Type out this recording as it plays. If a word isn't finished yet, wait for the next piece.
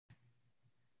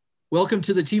Welcome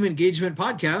to the Team Engagement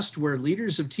Podcast, where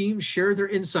leaders of teams share their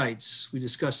insights. We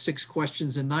discuss 6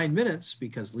 questions in 9 minutes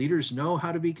because leaders know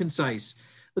how to be concise.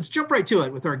 Let's jump right to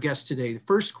it with our guest today. The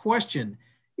first question,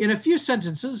 in a few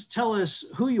sentences, tell us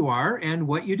who you are and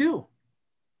what you do.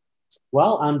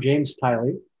 Well, I'm James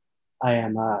Tiley. I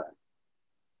am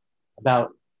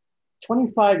about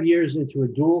 25 years into a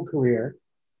dual career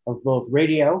of both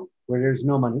radio, where there's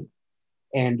no money,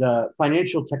 and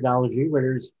financial technology, where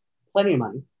there's plenty of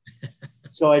money.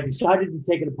 So I decided to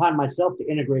take it upon myself to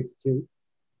integrate the two,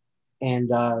 and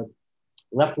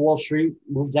left Wall Street,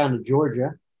 moved down to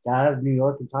Georgia, got out of New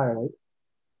York entirely,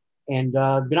 and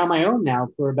been on my own now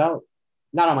for about,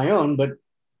 not on my own, but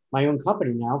my own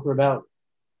company now for about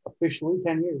officially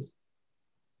 10 years.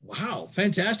 Wow,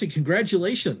 fantastic.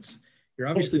 Congratulations. You're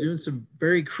obviously doing some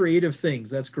very creative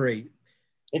things. That's great.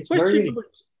 It's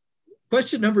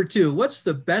Question number 2, what's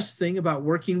the best thing about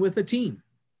working with a team?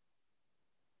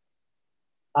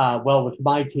 Well, with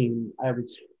my team,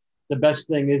 the best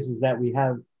thing is that we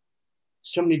have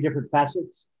so many different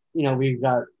facets. You know, we've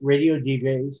got radio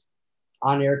DJs,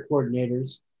 on-air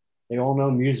coordinators. They all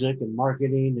know music and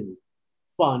marketing and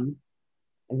fun.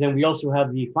 And then we also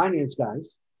have the finance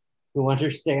guys who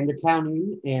understand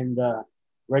accounting and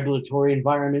regulatory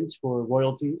environments for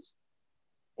royalties.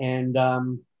 And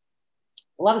a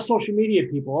lot of social media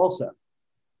people also.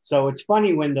 So it's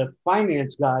funny when the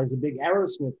finance guy is a big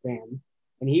Aerosmith fan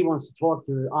and he wants to talk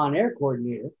to the on-air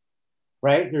coordinator,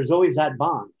 right? There's always that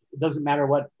bond. It doesn't matter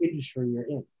what industry you're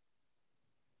in.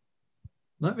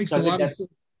 That makes a lot of sense.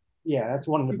 Yeah, that's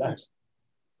one of the best.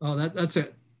 Oh, that's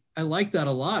it. I like that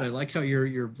a lot. I like how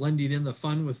you're blending in the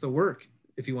fun with the work,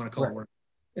 if you want to call it work.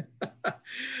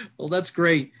 Well, that's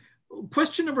great.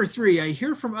 Question number 3, I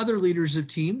hear from other leaders of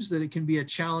teams that it can be a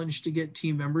challenge to get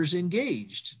team members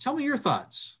engaged. Tell me your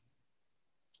thoughts.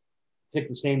 Take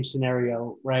the same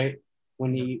scenario, right?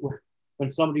 When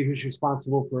somebody who's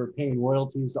responsible for paying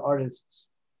royalties to artists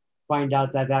find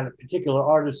out that that particular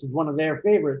artist is one of their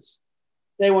favorites,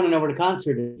 they want to know where the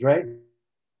concert is, right?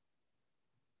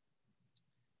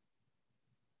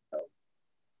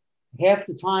 Half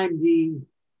the time,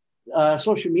 the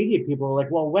social media people are like,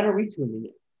 well, when are we tuning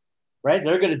in? Right?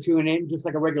 They're going to tune in just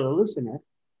like a regular listener.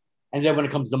 And then when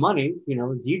it comes to money, you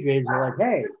know, the DJs are like,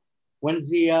 hey, when's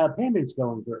the payments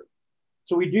going through?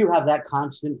 So we do have that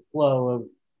constant flow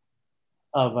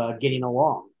of getting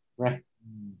along, right?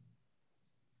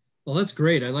 Well, that's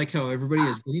great. I like how everybody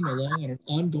is getting along on an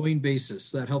ongoing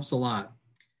basis. That helps a lot.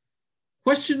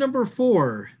 Question number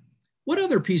 4, what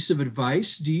other piece of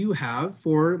advice do you have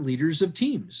for leaders of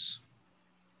teams?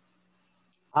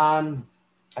 I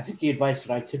think the advice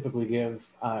that I typically give,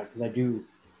 because I do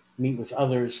meet with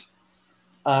others,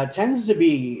 tends to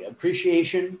be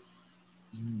appreciation,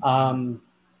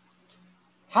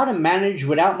 how to manage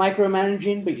without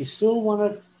micromanaging, but you still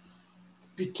want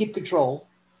to keep control,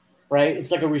 right? It's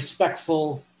like a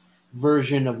respectful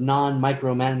version of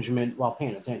non-micromanagement while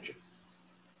paying attention.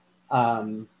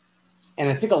 And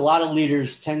I think a lot of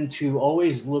leaders tend to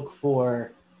always look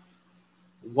for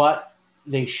what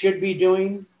they should be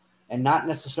doing and not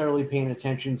necessarily paying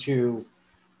attention to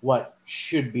what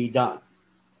should be done.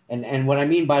 And what I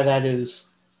mean by that is,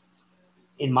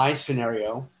 in my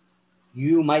scenario,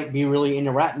 you might be really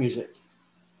into rap music.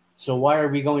 So why are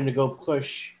we going to go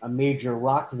push a major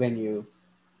rock venue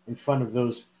in front of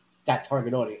that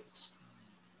target audience,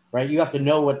 right? You have to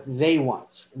know what they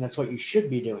want, and that's what you should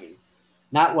be doing,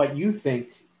 not what you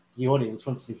think the audience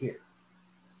wants to hear.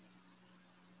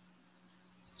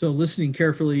 So listening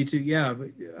carefully to,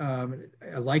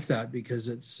 I like that because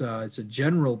it's a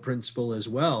general principle as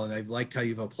well. And I've liked how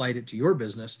you've applied it to your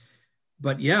business.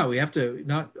 But yeah, we have to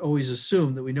not always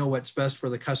assume that we know what's best for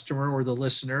the customer or the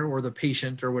listener or the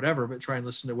patient or whatever, but try and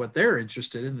listen to what they're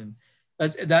interested in.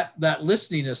 And that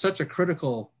listening is such a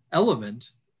critical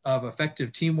element of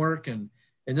effective teamwork and,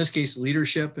 in this case,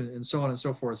 leadership and so on and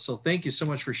so forth. So thank you so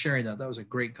much for sharing that. That was a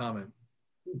great comment.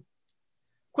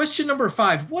 Question number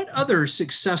 5, what other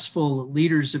successful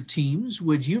leaders of teams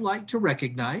would you like to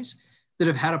recognize that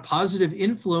have had a positive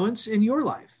influence in your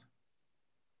life?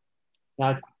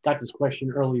 Now, I got this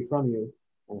question early from you,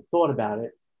 and I thought about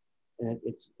it, and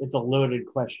it's a loaded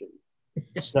question.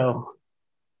 So,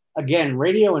 again,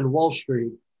 radio and Wall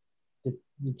Street,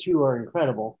 the two are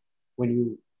incredible when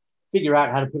you figure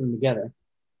out how to put them together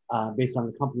based on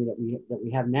the company that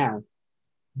we have now.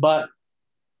 But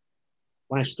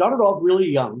when I started off really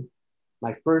young,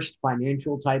 my first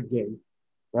financial type gig,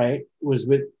 right, was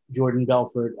with Jordan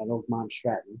Belfort at Oakmont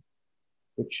Stratton,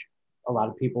 which a lot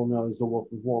of people know as the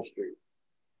Wolf of Wall Street.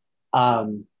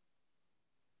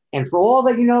 And for all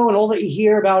that you know and all that you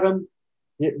hear about him,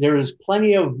 there is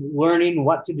plenty of learning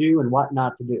what to do and what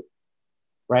not to do,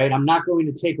 right? I'm not going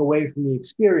to take away from the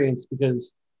experience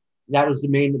because that was the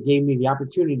main that gave me the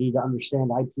opportunity to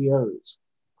understand IPOs,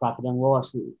 profit and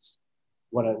losses,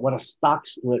 what a stock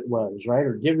split was, right?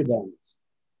 Or dividends,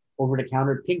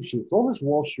 over-the-counter pink sheets, all this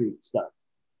Wall Street stuff.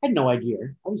 I had no idea.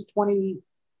 I was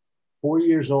 24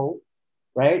 years old,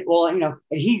 right? Well, and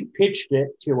he pitched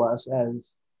it to us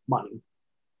as money.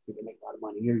 You're going to make a lot of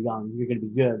money. You're young. You're going to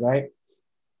be good, right?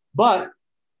 But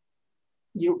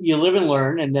you live and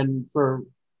learn. And then for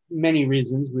many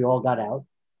reasons, we all got out.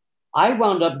 I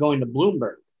wound up going to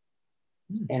Bloomberg.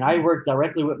 And I worked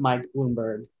directly with Mike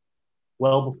Bloomberg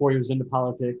well before he was into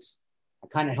politics. I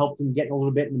kind of helped him get a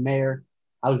little bit in the mayor.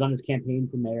 I was on his campaign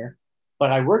for mayor.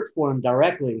 But I worked for him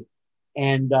directly.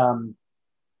 And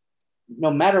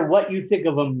no matter what you think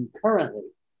of him currently,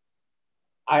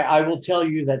 I will tell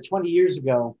you that 20 years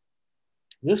ago,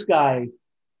 this guy,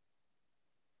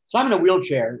 so I'm in a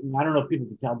wheelchair, and I don't know if people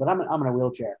can tell, but I'm in a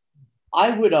wheelchair. I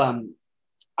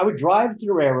would drive to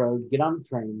the railroad, get on the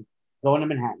train, go into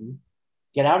Manhattan,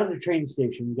 get out of the train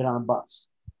station, get on a bus,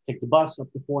 take the bus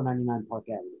up to 499 Park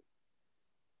Avenue.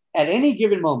 At any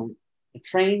given moment, the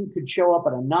train could show up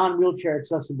at a non-wheelchair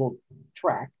accessible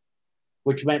track,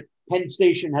 which meant Penn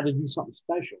Station had to do something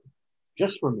special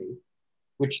just for me,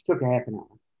 which took a half an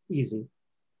hour, easy.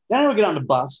 Then I would get on the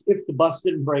bus if the bus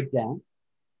didn't break down,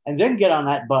 and then get on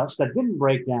that bus that didn't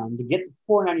break down to get to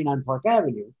 499 Park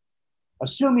Avenue,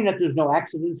 assuming that there's no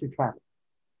accidents or traffic.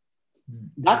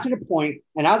 Got to the point,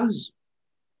 and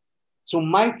so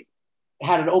Mike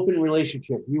had an open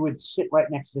relationship. You would sit right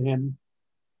next to him.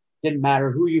 Didn't matter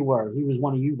who you were. He was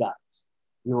one of you guys.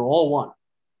 We were all one.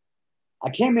 I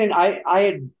came in, I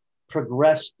had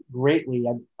progressed greatly.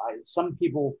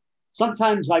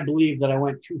 Sometimes I believe that I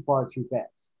went too far too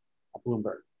fast at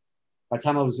Bloomberg. By the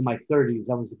time I was in my 30s,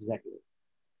 I was executive.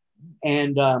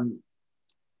 And,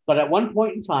 but at one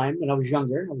point in time, when I was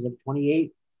younger, I was like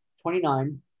 28,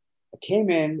 29, I came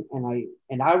in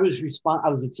and I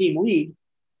was a team lead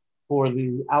for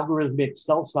the algorithmic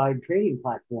sell-side trading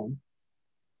platform.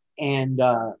 And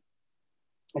I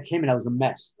came in, I was a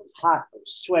mess. I was hot, I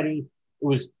was sweaty. It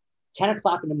was 10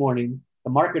 o'clock in the morning. The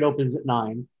market opens at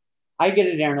 9. I get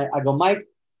in there and I go, Mike,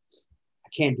 I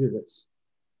can't do this.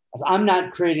 I'm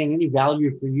not creating any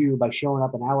value for you by showing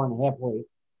up an hour and a half late.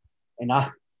 And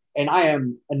I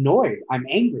am annoyed. I'm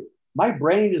angry. My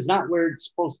brain is not where it's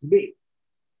supposed to be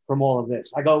from all of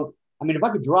this. I go, if I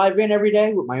could drive in every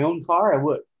day with my own car, I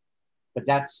would. But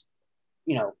that's,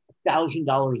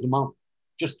 $1,000 a month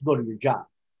just to go to your job.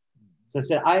 So I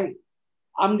said,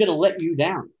 I'm going to let you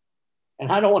down.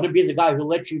 And I don't want to be the guy who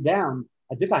lets you down.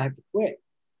 I think I have to quit.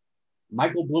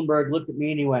 Michael Bloomberg looked at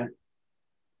me and he went,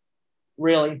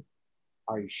 really?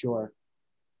 Are you sure?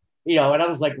 And I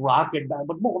was like rocking back,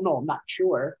 but no, I'm not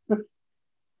sure.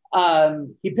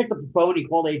 He picked up the phone, he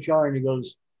called HR and he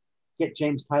goes, get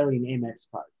James Tiley an Amex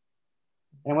card.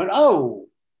 And I went, oh,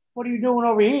 what are you doing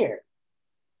over here?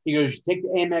 He goes, you take the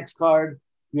Amex card,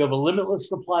 you have a limitless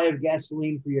supply of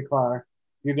gasoline for your car.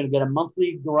 You're going to get a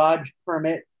monthly garage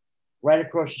permit right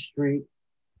across the street.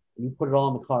 And you put it all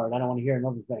on the card. I don't want to hear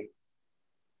another thing.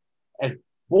 And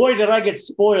boy, did I get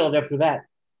spoiled after that.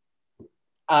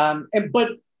 But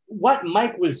what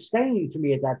Mike was saying to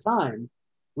me at that time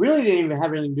really didn't even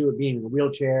have anything to do with being in a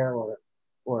wheelchair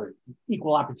or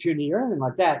equal opportunity or anything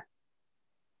like that.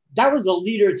 That was a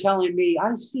leader telling me,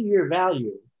 I see your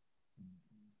value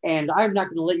and I'm not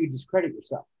going to let you discredit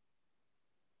yourself.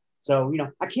 So,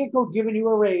 I can't go giving you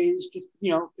a raise just,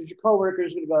 because your coworker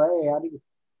is going to go, hey, how do you?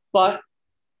 But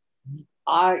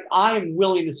I am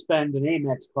willing to spend an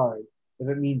Amex card if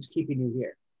it means keeping you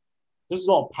here. This is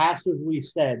all passively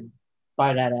said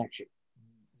by that action.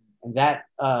 And that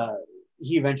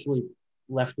he eventually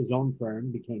left his own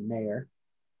firm, became mayor,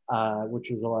 which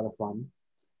was a lot of fun.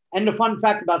 And the fun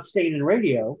fact about staying in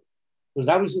radio was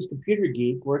I was this computer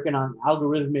geek working on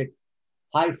algorithmic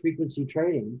high frequency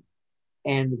trading.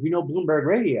 And if you know Bloomberg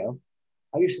Radio,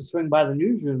 I used to swing by the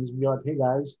newsrooms and be like, hey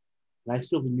guys, can I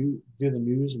still do the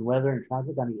news and weather and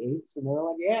traffic on the 8s? And they were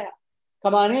like, yeah,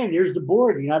 come on in. Here's the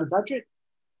board. You know how to touch it?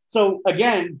 So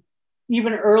again,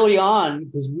 even early on,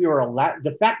 because we were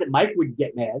the fact that Mike would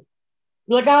get mad,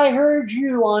 be like, I heard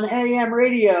you on AM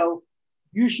radio.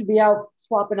 You should be out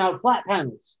swapping out flat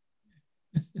panels.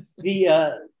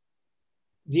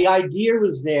 The idea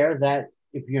was there that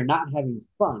if you're not having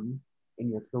fun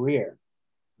in your career,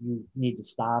 you need to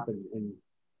stop. And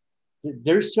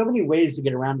there's so many ways to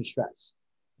get around the stress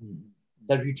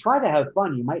that if you try to have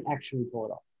fun, you might actually pull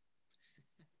it off.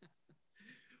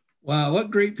 Wow, what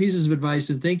great pieces of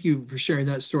advice. And thank you for sharing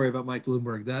that story about Mike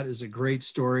Bloomberg. That is a great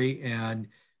story and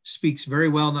speaks very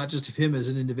well, not just of him as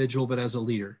an individual, but as a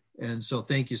leader. And so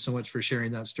thank you so much for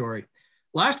sharing that story.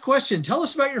 Last question. Tell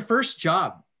us about your first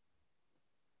job.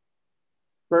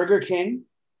 Burger King,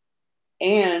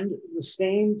 and the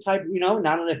same type, now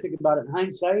that I think about it in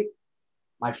hindsight,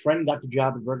 my friend got the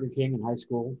job at Burger King in high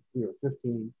school. We were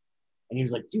 15. And he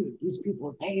was like, dude, these people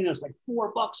are paying us like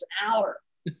 $4 an hour.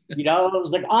 I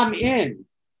was like, I'm in.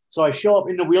 So I show up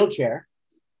in the wheelchair,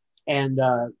 and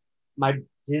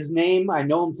his name, I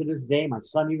know him to this day. My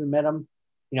son even met him.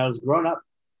 He's grown up.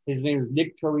 His name is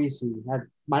Nick Torrisi. I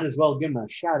might as well give him a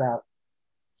shout out.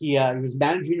 He was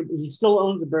managing. He still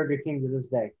owns a Burger King to this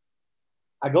day.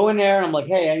 I go in there and I'm like,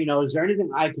 hey, is there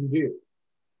anything I can do?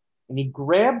 And he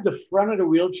grabbed the front of the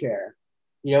wheelchair,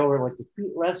 where like the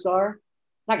feet rests are.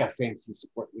 I got fancy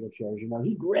support wheelchairs,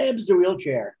 He grabs the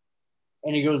wheelchair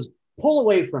and he goes, pull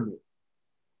away from me.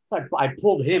 So I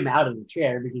pulled him out of the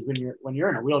chair, because when you're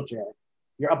in a wheelchair,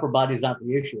 your upper body's not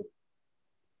the issue.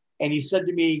 And he said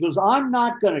to me, he goes, I'm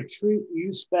not going to treat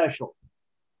you special.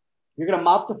 You're going to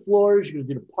mop the floors, you're going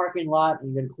to do the parking lot,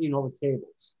 and you're going to clean all the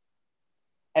tables.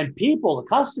 And people, the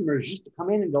customers, used to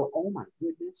come in and go, oh my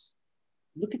goodness,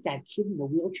 look at that kid in the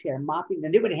wheelchair mopping.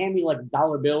 And they would hand me like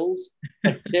dollar bills,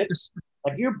 like tips.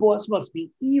 Like, your boss must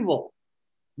be evil.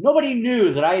 Nobody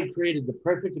knew that I had created the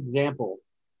perfect example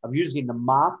of using the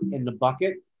mop and the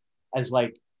bucket as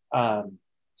like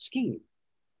skiing.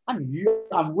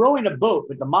 I'm rowing a boat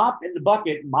with the mop and the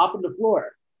bucket, mopping the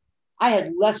floor. I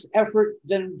had less effort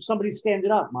than somebody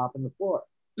standing up mopping the floor.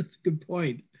 That's a good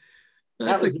point.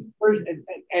 That was the first,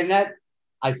 and that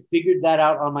I figured that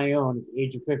out on my own at the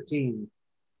age of 15.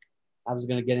 I was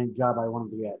going to get any job I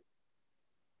wanted to get.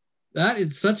 That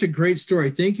is such a great story.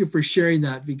 Thank you for sharing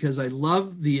that, because I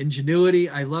love the ingenuity.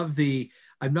 I love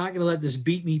I'm not going to let this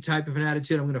beat me type of an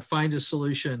attitude. I'm going to find a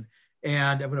solution,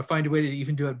 and I'm going to find a way to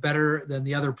even do it better than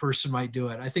the other person might do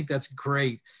it. I think that's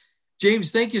great.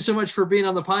 James, thank you so much for being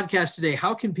on the podcast today.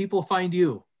 How can people find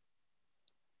you?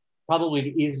 Probably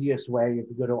the easiest way, if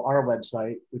you go to our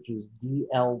website, which is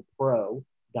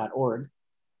dlpro.org,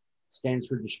 stands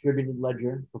for Distributed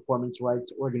Ledger Performance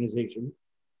Rights Organization.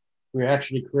 We're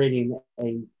actually creating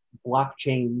a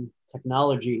blockchain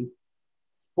technology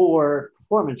for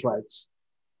performance rights,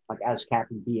 like ASCAP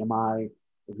and BMI,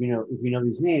 if you know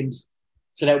these names,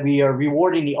 so that we are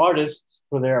rewarding the artists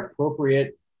for their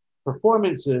appropriate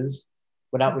performances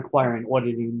without requiring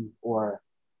auditing or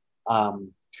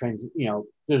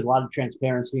there's a lot of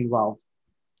transparency involved.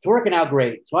 It's working out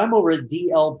great. So I'm over at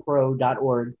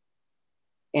dlpro.org.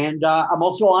 And I'm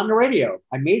also on the radio.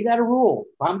 I made that a rule.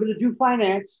 If I'm going to do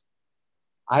finance,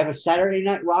 I have a Saturday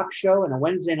night rock show and a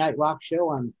Wednesday night rock show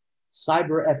on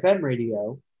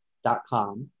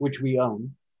cyberfmradio.com, which we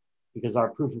own, because our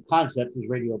proof of concept is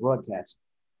radio broadcast.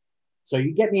 So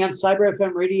you get me on Cyber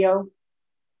FM Radio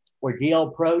or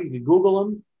DL Pro. You can Google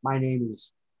them. My name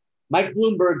is Mike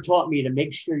Bloomberg. Taught me to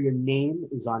make sure your name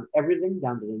is on everything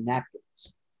down to the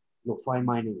napkins. You'll find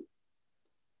my name.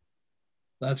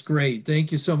 That's great.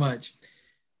 Thank you so much.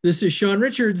 This is Sean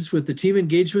Richards with the Team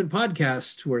Engagement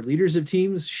Podcast, where leaders of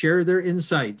teams share their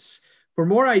insights. For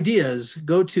more ideas,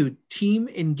 go to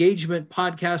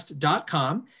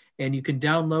teamengagementpodcast.com, and you can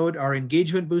download our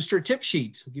Engagement Booster tip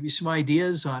sheet. We'll give you some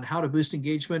ideas on how to boost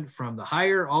engagement from the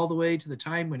hire all the way to the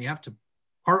time when you have to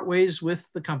part ways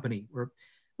with the company, or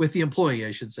with the employee,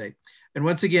 I should say. And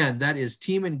once again, that is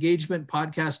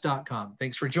teamengagementpodcast.com.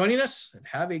 Thanks for joining us, and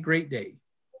have a great day.